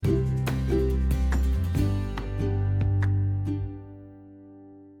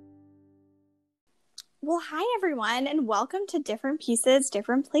Well, hi everyone, and welcome to Different Pieces,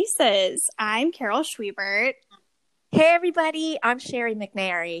 Different Places. I'm Carol Schwiebert, Hey everybody, I'm Sherry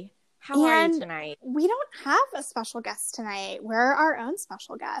McNary. How are you and tonight? we don't have a special guest tonight. We're our own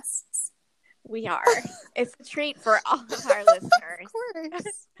special guests. We are. It's a treat for all of our Of listeners.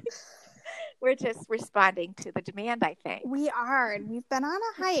 course. We're just responding to the demand, I think. We are, and we've been on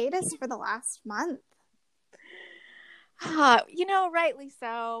a hiatus for the last month. Rightly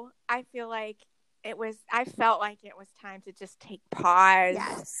so. I felt like it was time to just take pause.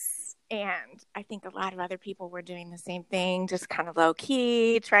 Yes. And I think a lot of other people were doing the same thing, just kind of low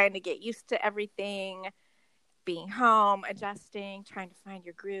key, trying to get used to everything, being home, adjusting, trying to find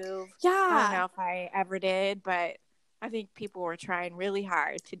your groove. Yeah. I don't know if I ever did, but I think people were trying really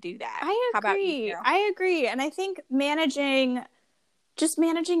hard to do that. I How about you, agree. Carol? I agree. And I think managing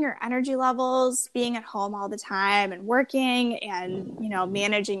your energy levels, being at home all the time and working and,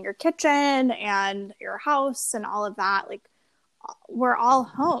 managing your kitchen and your house and all of that, like we're all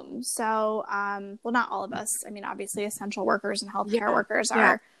home. So, well, not all of us. I mean, obviously essential workers and healthcare workers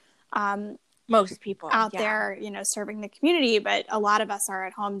are most people out there, serving the community, but a lot of us are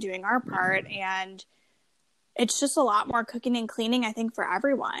at home doing our part. And it's just a lot more cooking and cleaning, I think, for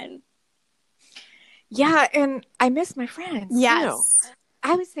everyone. Yeah, and I miss my friends Yes. too.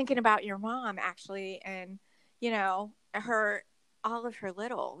 I was thinking about your mom actually, and all of her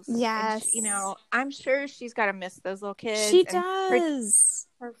littles. Yes. And I'm sure she's got to miss those little kids. She and does.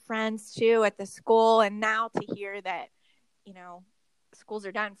 Her friends too at the school, and now to hear that, schools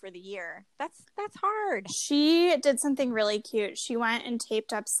are done for the year. That's hard. She did something really cute. She went and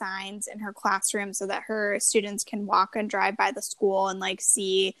taped up signs in her classroom so that her students can walk and drive by the school and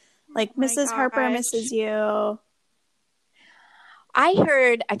see Mrs. Harper misses you. I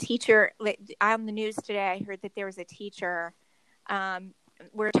heard a teacher on the news today. I heard that there was a teacher.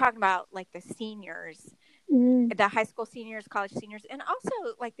 We're talking about the seniors, the high school seniors, college seniors, and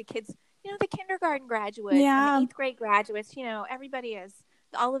also the kids, the kindergarten graduates, and the 8th grade graduates. Everybody is,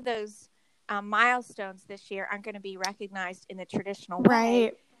 all of those milestones this year aren't going to be recognized in the traditional way.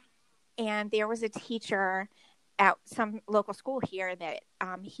 Right. And there was a teacher at some local school here that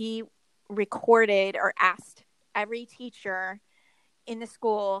he recorded or asked every teacher in the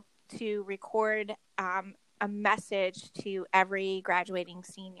school to record a message to every graduating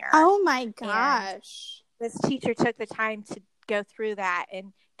senior. Oh my gosh. And this teacher took the time to go through that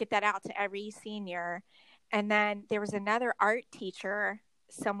and get that out to every senior. And then there was another art teacher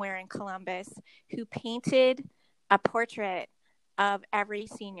somewhere in Columbus who painted a portrait of every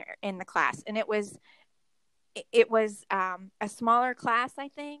senior in the class. And it was a smaller class, I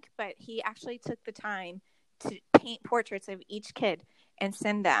think, but he actually took the time to paint portraits of each kid and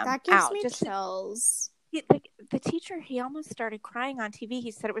send them out. That gives me chills. The teacher, he almost started crying on TV.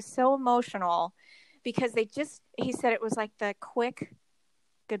 He said it was so emotional because he said it was like the quick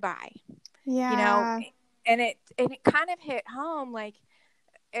goodbye. Yeah. And it kind of hit home,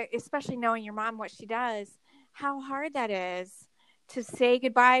 especially knowing your mom, what she does, how hard that is to say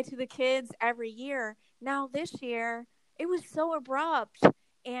goodbye to the kids every year. Now this year, it was so abrupt,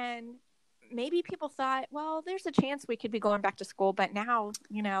 and maybe people thought, well, there's a chance we could be going back to school, but now,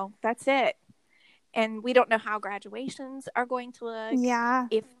 that's it. And we don't know how graduations are going to look. Yeah.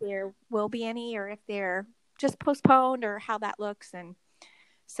 If there will be any, or if they're just postponed, or how that looks. And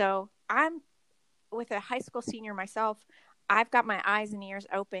so I'm, with a high school senior myself, I've got my eyes and ears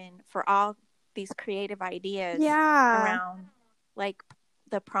open for all these creative ideas around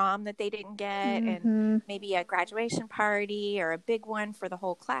the prom that they didn't get, and maybe a graduation party or a big one for the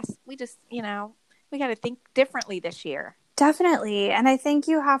whole class. We just, we got to think differently this year. Definitely. And I think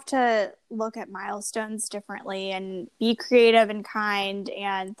you have to look at milestones differently and be creative and kind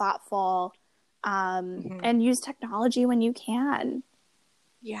and thoughtful, and use technology when you can.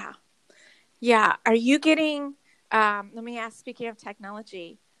 Yeah. Yeah. Are you getting, let me ask, speaking of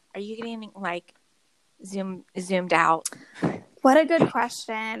technology, are you getting zoomed out? What a good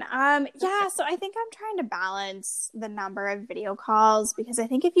question. Yeah, so I think I'm trying to balance the number of video calls, because I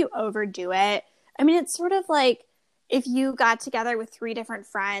think if you overdo it, I mean, it's sort of like if you got together with 3 different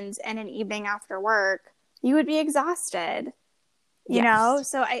friends in an evening after work, you would be exhausted, you know?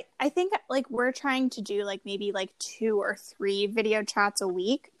 So I think we're trying to do maybe 2 or 3 video chats a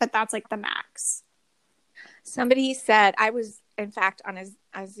week, but that's the max. Somebody said, I was in fact on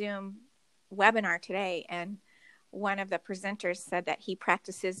a Zoom webinar today, and one of the presenters said that he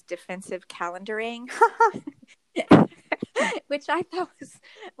practices defensive calendaring, which I thought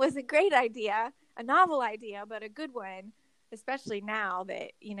was a great idea, a novel idea, but a good one, especially now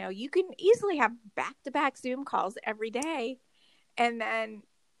that, you can easily have back-to-back Zoom calls every day. And then,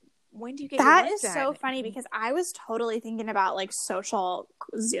 when do you get your That work is done? so funny because I was totally thinking about like social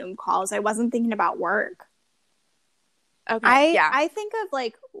Zoom calls. I wasn't thinking about work. Okay. Yeah. I think of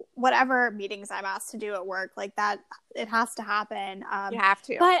like whatever meetings I'm asked to do at work, like that, it has to happen. You have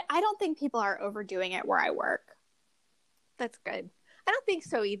to. But I don't think people are overdoing it where I work. That's good. I don't think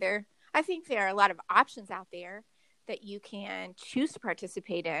so either. I think there are a lot of options out there that you can choose to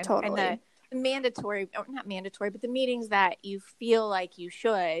participate in. Totally. And the mandatory, or not mandatory, but the meetings that you feel like you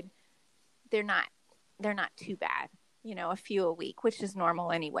should, they're not too bad. You know, a few a week, which is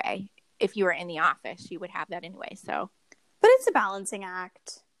normal anyway. If you were in the office, you would have that anyway. So, but it's a balancing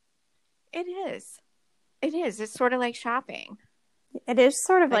act. It is. It is. It's sort of like shopping. It is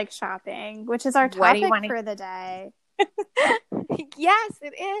sort of like shopping, which is our topic for the day. Yes,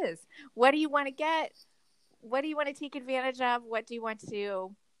 it is. What do you want to get? What do you want to take advantage of? What do you want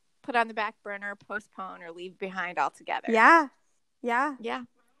to put on the back burner, postpone, or leave behind altogether? Yeah.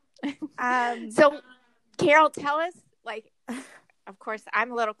 So, Carol, tell us, like, of course,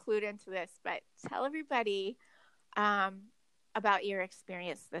 I'm a little clued into this, but tell everybody about your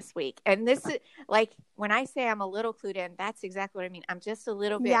experience this week. And this is, like, when I say I'm a little clued in, that's exactly what I mean. I'm just a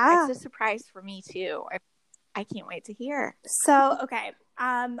little bit. Yeah. It's a surprise for me, too. I can't wait to hear. So, okay.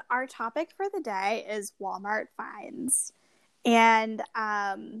 Our topic for the day is Walmart finds. And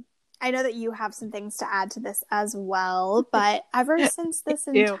I know that you have some things to add to this as well, but ever since this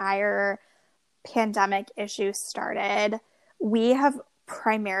entire pandemic issue started, we have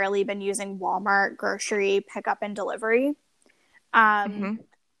primarily been using Walmart grocery pickup and delivery. And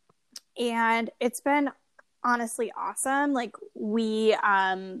it's been honestly awesome. Like we,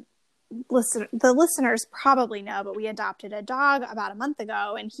 the listeners probably know, but we adopted a dog about a month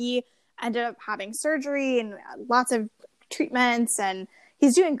ago and he ended up having surgery and lots of treatments and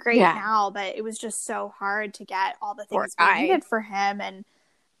he's doing great now, but it was just so hard to get all the things we needed for him. And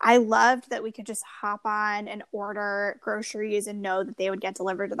I loved that we could just hop on and order groceries and know that they would get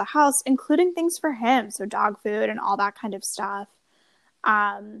delivered to the house, including things for him. So dog food and all that kind of stuff.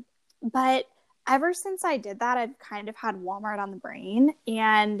 But ever since I did that, I've kind of had Walmart on the brain.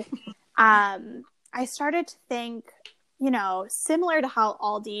 And I started to think, you know, similar to how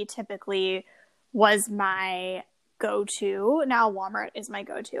Aldi typically was my go-to, now Walmart is my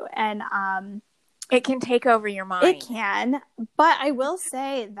go-to. And it can take over your mind. It can. But I will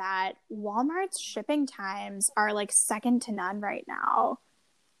say that Walmart's shipping times are like second to none right now.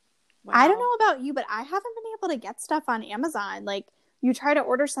 Wow. I don't know about you, but I haven't been able to get stuff on Amazon. Like, you try to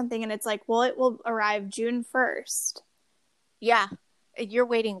order something and it's like, well, it will arrive June 1st. Yeah. You're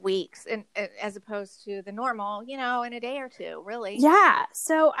waiting weeks and as opposed to the normal, you know, in a day or two, really. Yeah.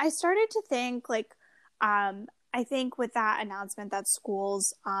 So I started to think like, I think with that announcement that school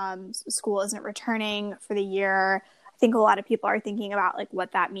isn't returning for the year, I think a lot of people are thinking about like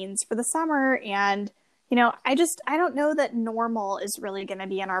what that means for the summer. And, you know, I don't know that normal is really going to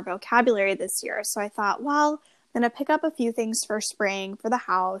be in our vocabulary this year. So I thought, well, I'm going to pick up a few things for spring for the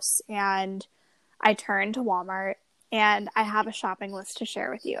house. And I turned to Walmart and I have a shopping list to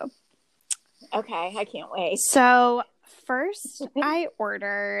share with you. Okay. I can't wait. So first I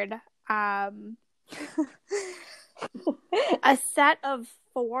ordered, a set of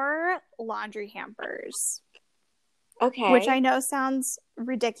 4 laundry hampers. Okay. Which I know sounds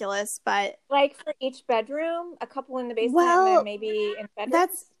ridiculous, but like for each bedroom, a couple in the basement and then maybe in bedroom.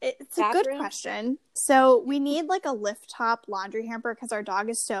 It's a good question. So we need like a lift top laundry hamper because our dog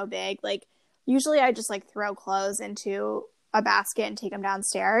is so big. Like usually I just like throw clothes into a basket and take them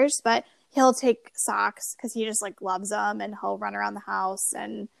downstairs, but he'll take socks because he just like loves them and he'll run around the house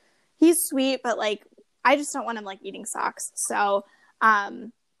and he's sweet, but like I just don't want him like eating socks. So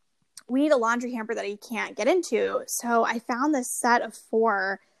we need a laundry hamper that he can't get into. So I found this set of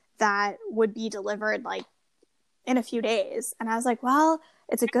 4 that would be delivered like in a few days. And I was like, well,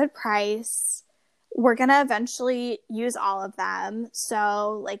 it's a good price. We're going to eventually use all of them.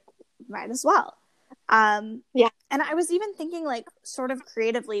 So like, might as well. Yeah. And I was even thinking like sort of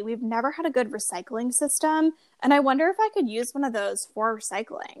creatively, we've never had a good recycling system. And I wonder if I could use one of those for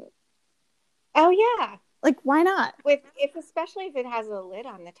recycling. Oh yeah. Like, why not? Especially if it has a lid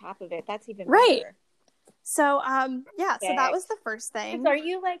on the top of it, that's even right. better. So, yeah. So that was the first thing. Are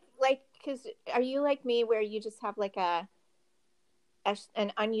you are you like me, where you just have like an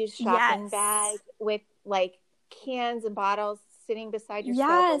unused shopping bag with like cans and bottles sitting beside your stove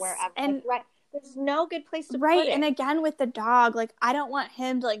or wherever? And like, there's no good place to put it. And again, with the dog, like I don't want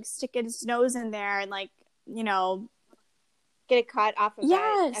him to like stick his nose in there and like, you know, get it cut off of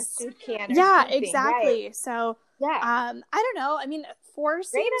a soup can or something. Exactly. Right. So I don't know. I mean, 4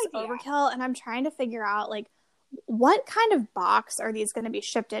 seems overkill, and I'm trying to figure out like what kind of box are these going to be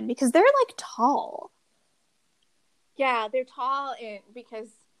shipped in? Because they're like tall. Yeah, they're tall, and because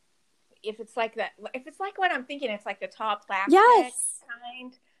if it's like what I'm thinking, it's like the tall plastic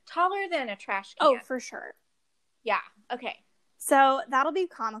kind, taller than a trash can. Oh, for sure. Yeah. Okay. So that'll be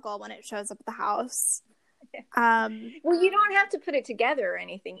comical when it shows up at the house. Well, you don't have to put it together or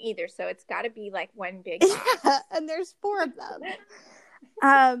anything either, so it's got to be like one big box. Yeah, and there's 4 of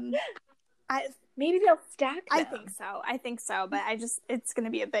them. Maybe they'll stack them. I think so, but it's going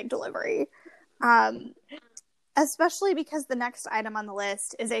to be a big delivery. Especially because the next item on the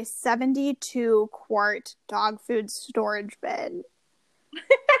list is a 72-quart dog food storage bin.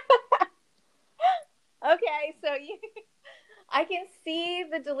 Okay, so I can see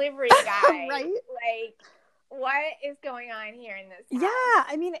the delivery guy. Right? Like, what is going on here in this house? Yeah,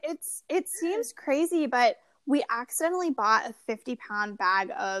 I mean, it seems crazy, but we accidentally bought a 50-pound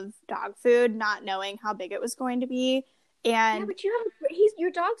bag of dog food, not knowing how big it was going to be. And yeah, but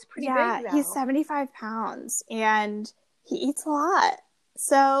your dog's pretty big, though. He's 75 pounds, and he eats a lot.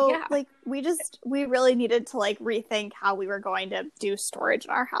 So, like, we really needed to, like, rethink how we were going to do storage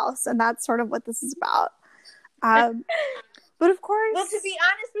in our house, and that's sort of what this is about. But of course... Well, to be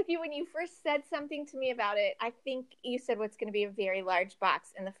honest with you, when you first said something to me about it, I think you said what's going to be a very large box,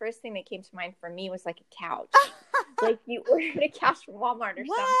 and the first thing that came to mind for me was, like, a couch. Like, you ordered a couch from Walmart or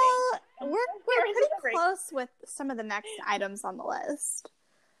something. We're pretty close with some of the next items on the list.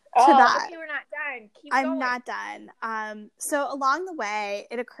 That. Okay, we're not done. Keep going. I'm not done. So along the way,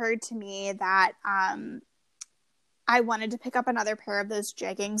 it occurred to me that I wanted to pick up another pair of those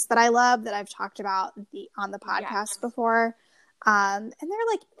jeggings that I love, that I've talked about on the podcast before. And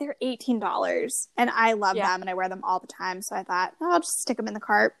they're $18, and I love them, and I wear them all the time. So I thought, I'll just stick them in the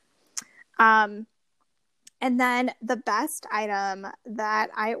cart. And then the best item that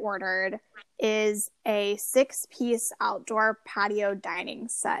I ordered is a 6-piece outdoor patio dining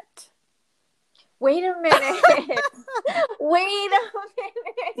set. Wait a minute.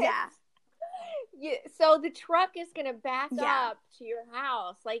 Yeah. So the truck is going to back up to your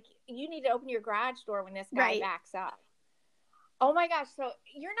house. Like, you need to open your garage door when this guy backs up. Oh my gosh. So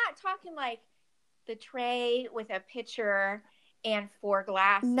you're not talking like the tray with a pitcher and 4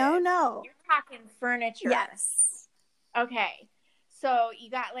 glasses. No. You're talking furniture. Yes. Okay. So you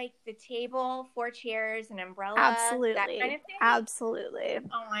got like the table, 4 chairs, an umbrella. Absolutely. That kind of thing? Absolutely.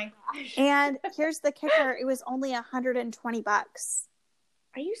 Oh my gosh. And here's the kicker. It was only $120.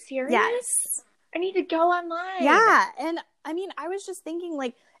 Are you serious? Yes. I need to go online. Yeah. And I mean, I was just thinking,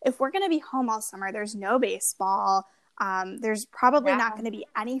 like, if we're going to be home all summer, there's no baseball. There's probably not going to be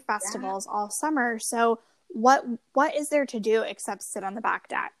any festivals all summer. So what is there to do except sit on the back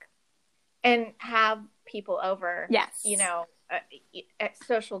deck? And have people over. Yes. You know, at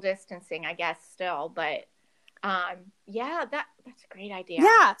social distancing, I guess, still. But, that's a great idea.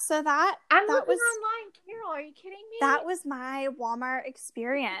 Yeah. So I'm looking online, Carol. Are you kidding me? That was my Walmart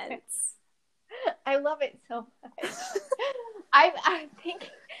experience. I love it so much. I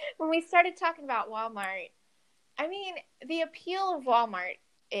think when we started talking about Walmart, I mean, the appeal of Walmart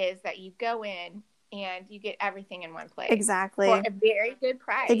is that you go in and you get everything in one place. Exactly. For a very good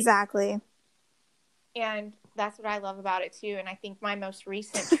price. Exactly. And that's what I love about it too. And I think my most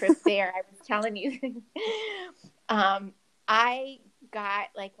recent trip there, I was telling you, I got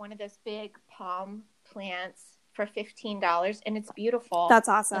like one of those big palm plants for $15, and it's beautiful. That's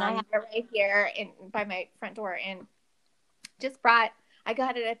awesome. And I have it right here by my front door, and I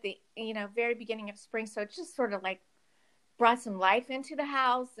got it at the very beginning of spring, so it just sort of like brought some life into the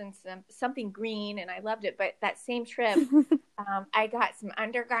house and something green, and I loved it. But that same trip, I got some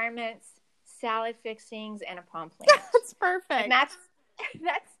undergarments, salad fixings, and a palm plant. That's perfect. And that's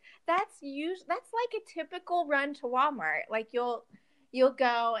like a typical run to Walmart. Like you'll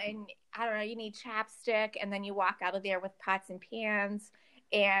go and I don't know, you need chapstick, and then you walk out of there with pots and pans,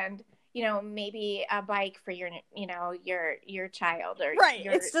 and maybe a bike for your child or right.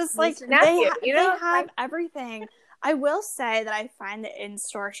 It's just like they have everything. I will say that I find the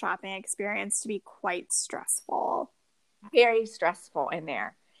in-store shopping experience to be quite stressful. Very stressful in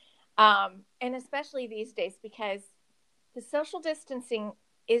there. And especially these days, because the social distancing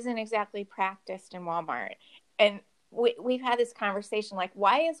isn't exactly practiced in Walmart. And we've had this conversation, like,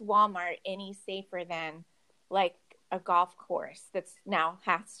 why is Walmart any safer than like a golf course that's now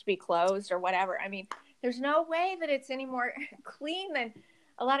has to be closed or whatever? I mean, there's no way that it's any more clean than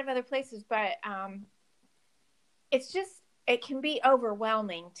a lot of other places, but it can be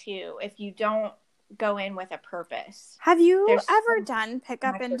overwhelming too if you don't go in with a purpose. Have you ever done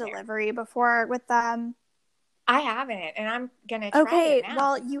pickup and delivery before with them? I haven't, and I'm gonna try it Okay, now.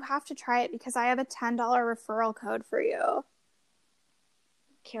 well, you have to try it because I have a $10 referral code for you.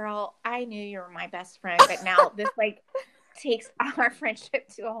 Carol, I knew you were my best friend, but now this like takes our friendship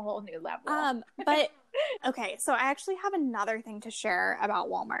to a whole new level. But okay, so I actually have another thing to share about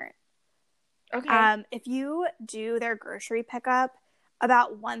Walmart. Okay. If you do their grocery pickup,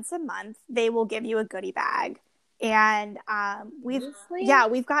 about once a month, they will give you a goodie bag. And Seriously?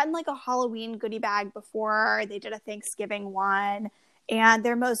 we've gotten like a Halloween goodie bag before. They did a Thanksgiving one. And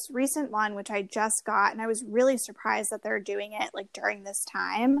their most recent one, which I just got, and I was really surprised that they're doing it like during this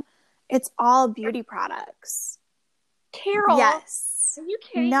time, it's all beauty products. Carol, Yes. are you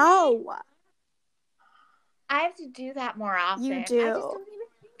kidding me? No, I have to do that more you often. I just do. don't even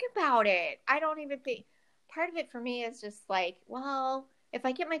think about it. I don't even think. Part of it for me is just like, well, if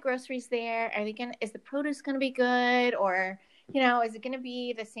I get my groceries there, is the produce gonna be good, or is it gonna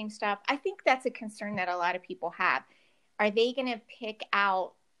be the same stuff? I think that's a concern that a lot of people have. Are they gonna pick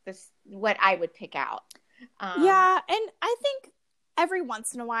out what I would pick out? Yeah, and I think every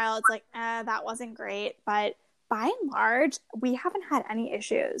once in a while it's like, that wasn't great, but by and large, we haven't had any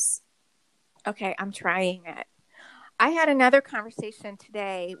issues. Okay, I'm trying it. I had another conversation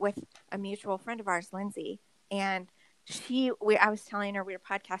today with a mutual friend of ours, Lindsay, and I was telling her we were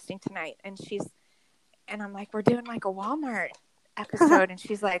podcasting tonight, and I'm like, we're doing like a Walmart episode, and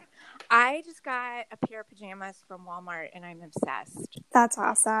she's like, I just got a pair of pajamas from Walmart, and I'm obsessed. That's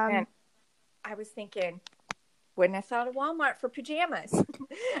awesome. And I was thinking, wouldn't have thought of Walmart for pajamas.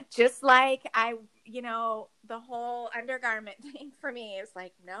 Just like the whole undergarment thing for me is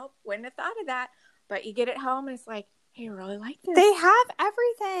like, nope, wouldn't have thought of that. But you get it home and it's like, hey, I really like this. They have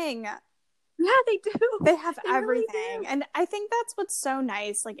everything. Yeah, they do. They have They everything. really do. And I think that's what's so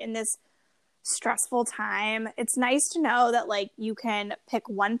nice, like in this stressful time. It's nice to know that like you can pick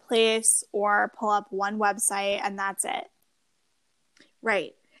one place or pull up one website and that's it.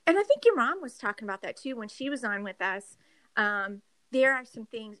 Right. And I think your mom was talking about that too when she was on with us. There are some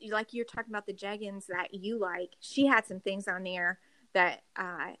things, like you're talking about the jeggings that you like. She had some things on there that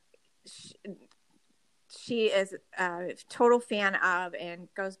she is a total fan of and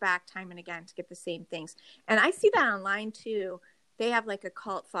goes back time and again to get the same things. And I see that online too. They have like a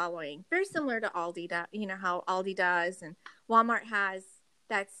cult following, very similar to Aldi. How Aldi does, and Walmart has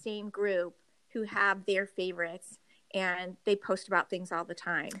that same group who have their favorites, and they post about things all the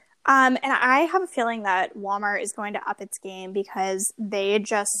time. And I have a feeling that Walmart is going to up its game because they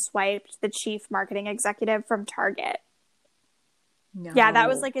just swiped the chief marketing executive from Target. No. Yeah, that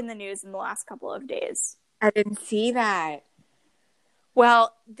was like in the news in the last couple of days. I didn't see that.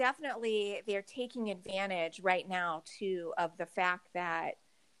 Well, definitely they're taking advantage right now too of the fact that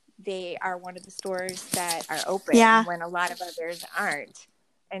they are one of the stores that are open when a lot of others aren't.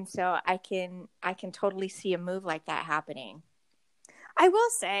 And so I can totally see a move like that happening. I will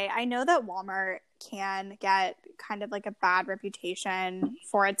say, I know that Walmart can get kind of like a bad reputation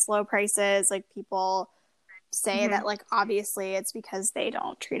for its low prices. Like people say that like obviously it's because they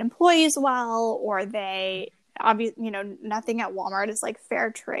don't treat employees well, or they nothing at Walmart is like fair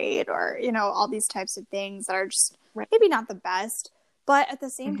trade, or all these types of things that are just maybe not the best. But at the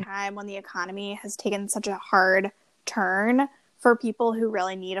same time, when the economy has taken such a hard turn for people who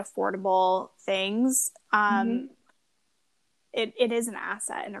really need affordable things, it is an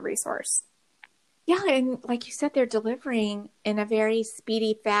asset and a resource. Yeah, and like you said, they're delivering in a very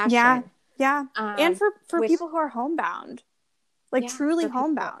speedy fashion. Yeah. And for people who are homebound, like truly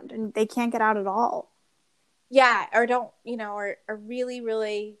homebound, and they can't get out at all. Yeah, or don't, are really,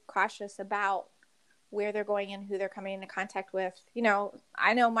 really cautious about where they're going and who they're coming into contact with.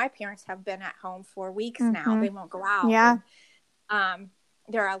 I know my parents have been at home for weeks now. They won't go out. Yeah. And,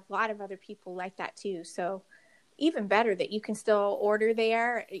 there are a lot of other people like that too. So even better that you can still order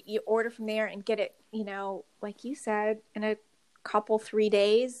there. You order from there and get it, like you said, in a couple, 3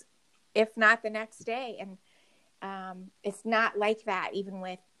 days, if not the next day. And it's not like that even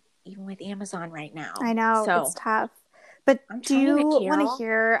with Amazon right now. I know, so, it's tough. But do you want to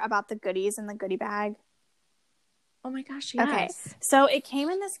hear about the goodies in the goodie bag? Oh my gosh, yes. Okay, so it came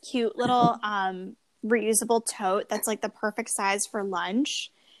in this cute little reusable tote that's like the perfect size for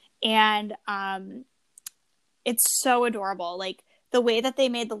lunch. And it's so adorable. Like the way that they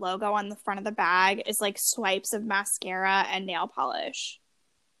made the logo on the front of the bag is like swipes of mascara and nail polish.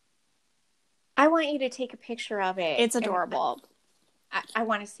 I want you to take a picture of it. It's adorable. I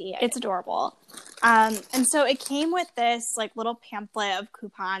want to see it. It's adorable. And so it came with this like little pamphlet of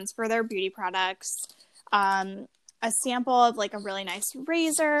coupons for their beauty products, a sample of like a really nice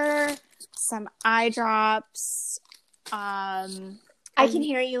razor, some eye drops. I can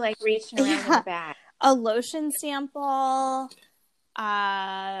hear you like reaching around in the back. a lotion sample,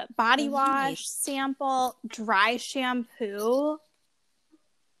 body wash sample, dry shampoo,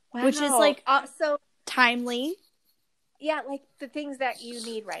 Wow. which is like so timely. yeah, like the things that you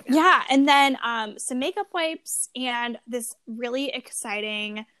need right now. Yeah, and then some makeup wipes and this really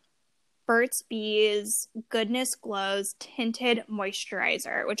exciting Burt's Bees Goodness Glows Tinted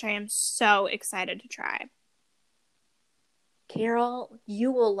Moisturizer, which I am so excited to try. Carol,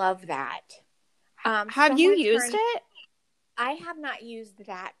 you will love that. Have you used it? I have not used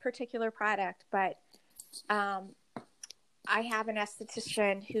that particular product, but I have an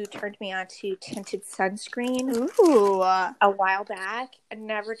esthetician who turned me on to tinted sunscreen a while back. I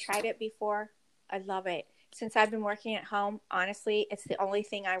never tried it before. I love it. Since I've been working at home, honestly, it's the only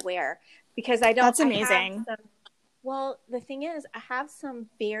thing I wear because I don't. That's amazing. Well, the thing is, I have some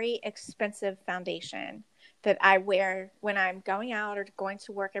very expensive foundation that I wear when I'm going out or going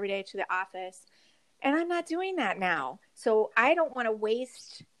to work every day to the office. And I'm not doing that now. So I don't want to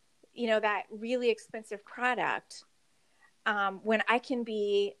waste, that really expensive product when I can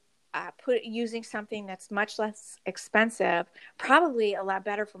be using something that's much less expensive, probably a lot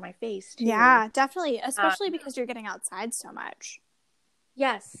better for my face too. Yeah, definitely. Especially because you're getting outside so much.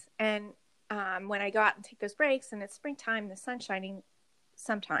 Yes. And when I go out and take those breaks and it's springtime, the sun's shining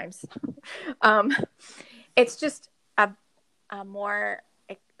sometimes, it's just a more,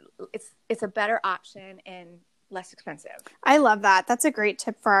 it's a better option and less expensive. I love that. That's a great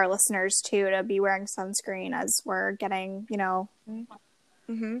tip for our listeners too, to be wearing sunscreen as we're getting,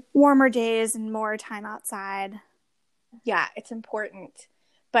 warmer days and more time outside. Yeah, it's important.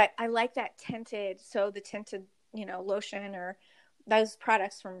 But I like that tinted, lotion or those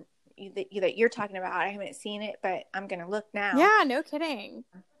products from that you're talking about. I haven't seen it, but I'm going to look now. Yeah, no kidding.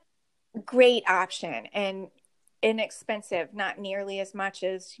 Great option and inexpensive, not nearly as much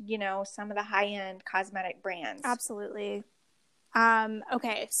as, some of the high-end cosmetic brands. Absolutely.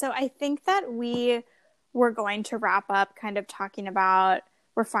 Okay, so I think that we were going to wrap up kind of talking about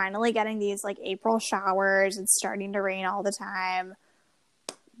we're finally getting these like April showers. It's starting to rain all the time.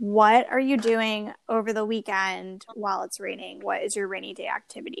 What are you doing over the weekend while it's raining? What is your rainy day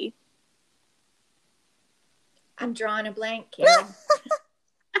activity? I'm drawing a blank, Karen.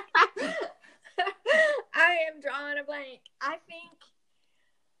 I am drawing a blank. I think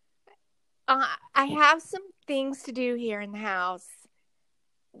I have some things to do here in the house.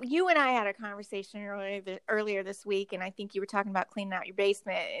 You and I had a conversation earlier this week, and I think you were talking about cleaning out your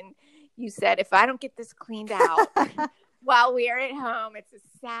basement, and you said, if I don't get this cleaned out while we are at home, it's a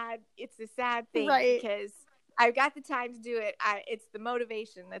sad thing, right? Because I've got the time to do it. It's the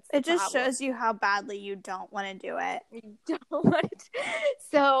motivation that's the problem. Just shows you how badly you don't want to do it. You don't want to.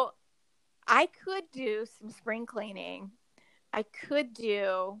 So I could do some spring cleaning. I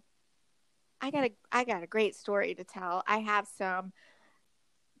got a great story to tell. I have some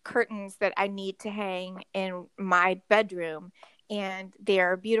curtains that I need to hang in my bedroom, and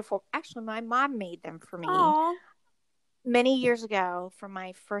they're beautiful. Actually, my mom made them for me. Aww. Many years ago for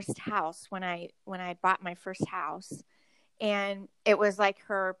my first house when I bought my first house, and it was like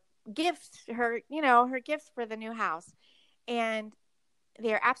her gift for the new house, and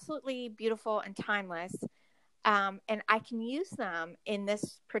they're absolutely beautiful and timeless. And I can use them in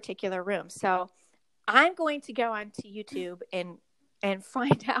this particular room. So I'm going to go onto YouTube and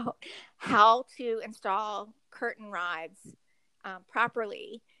find out how to install curtain rods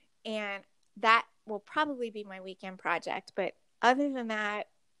properly. And that will probably be my weekend project. But other than that,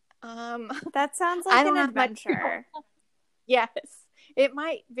 that sounds like an adventure. Yes, it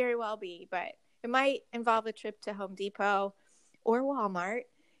might very well be, but it might involve a trip to Home Depot or Walmart,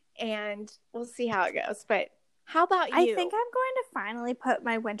 and we'll see how it goes. But how about you? I think I'm going to finally put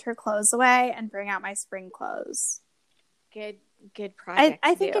my winter clothes away and bring out my spring clothes. Good project.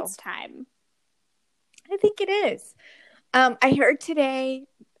 I think it's time. I think it is. I heard today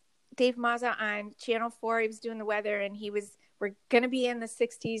Dave Mazza on Channel 4, he was doing the weather, and we're going to be in the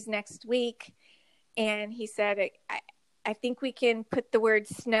 60s next week. And he said, I think we can put the word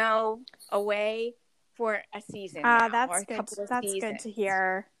snow away for a season. That's good. That's good to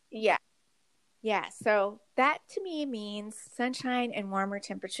hear. Yeah. Yeah. So that to me means sunshine and warmer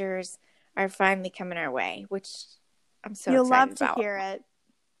temperatures are finally coming our way, which I'm so excited about. You'll love to hear it.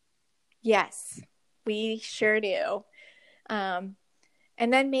 Yes, we sure do. And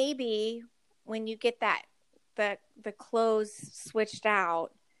then maybe when you get the clothes switched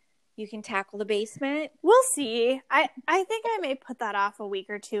out, you can tackle the basement. We'll see. I think I may put that off a week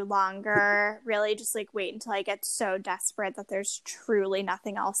or two longer. Really just like wait until I get so desperate that there's truly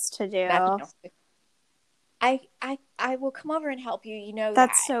nothing else to do. I will come over and help you.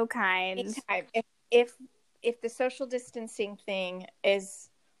 That's so kind. Anytime. if the social distancing thing is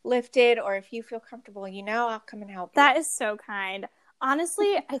lifted, or if you feel comfortable, I'll come and help you. That is so kind.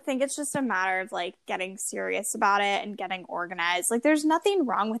 Honestly, I think it's just a matter of like getting serious about it and getting organized. Like there's nothing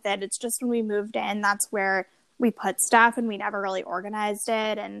wrong with it. It's just when we moved in, that's where we put stuff and we never really organized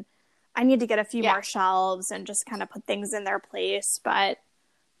it. And I need to get a few more shelves and just kind of put things in their place. But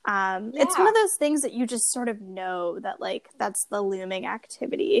it's one of those things that you just sort of know that like that's the looming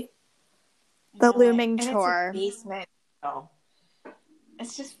activity, the looming chore. It's a basement. Oh.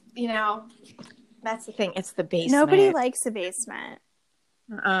 It's just, that's the thing. It's the basement. Nobody likes a basement.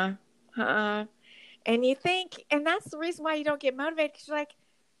 And you think, and that's the reason why you don't get motivated, because you're like,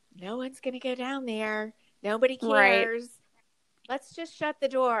 no one's going to go down there. Nobody cares. Right. Let's just shut the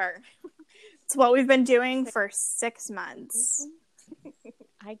door. It's what we've been doing for 6 months.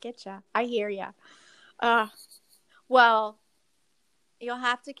 I get ya. I hear ya. Well, you'll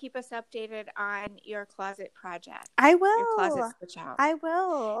have to keep us updated on your closet project. I will. Your closet switch out. I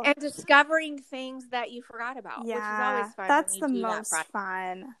will. And discovering things that you forgot about, which is always fun. That's the most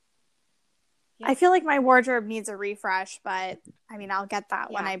fun. Yeah. I feel like my wardrobe needs a refresh, but I mean, I'll get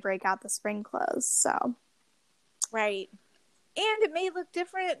that when I break out the spring clothes. So, right. And it may look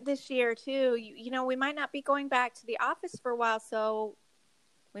different this year too. We might not be going back to the office for a while, so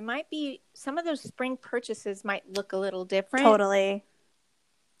some of those spring purchases might look a little different. Totally.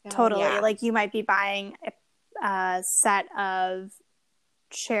 Like you might be buying a set of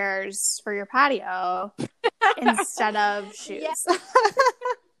chairs for your patio instead of shoes. Yes.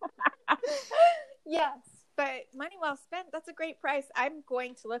 Yes, but money well spent. That's a great price. I'm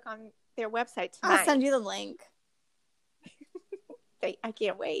going to look on their website tonight. I'll send you the link. I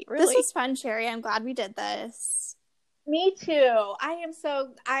can't wait. Really, this was fun, Sherry. I'm glad we did this. Me too. I'm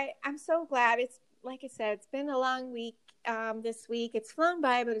so glad. It's like I said, it's been a long week. This week it's flown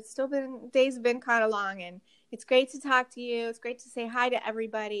by, but days have been kind of long, and it's great to talk to you. It's great to say hi to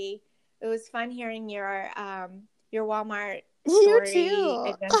everybody. It was fun hearing your Walmart story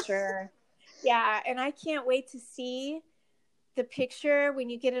adventure. Yeah, and I can't wait to see the picture when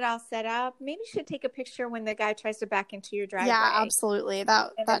you get it all set up. Maybe you should take a picture when the guy tries to back into your driveway. Yeah, absolutely.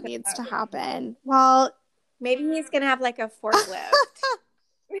 That needs to happen. Well, maybe he's gonna have like a forklift.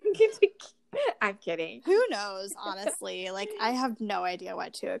 I'm kidding. Who knows, honestly? Like, I have no idea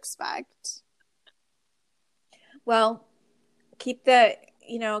what to expect. Well, keep the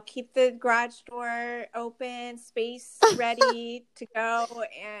garage door open, space ready to go,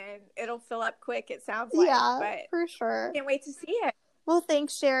 and it'll fill up quick, it sounds like. Yeah, but for sure. Can't wait to see it. Well,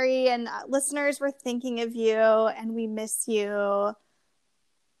 thanks, Sherry. And listeners, we're thinking of you, and we miss you.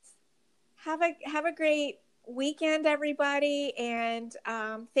 Have a great weekend, everybody, and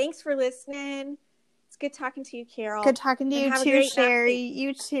thanks for listening. It's good talking to you, Carol. Good talking to you too, Sherry.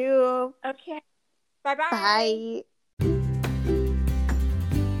 You too. Okay. Bye-bye. Bye.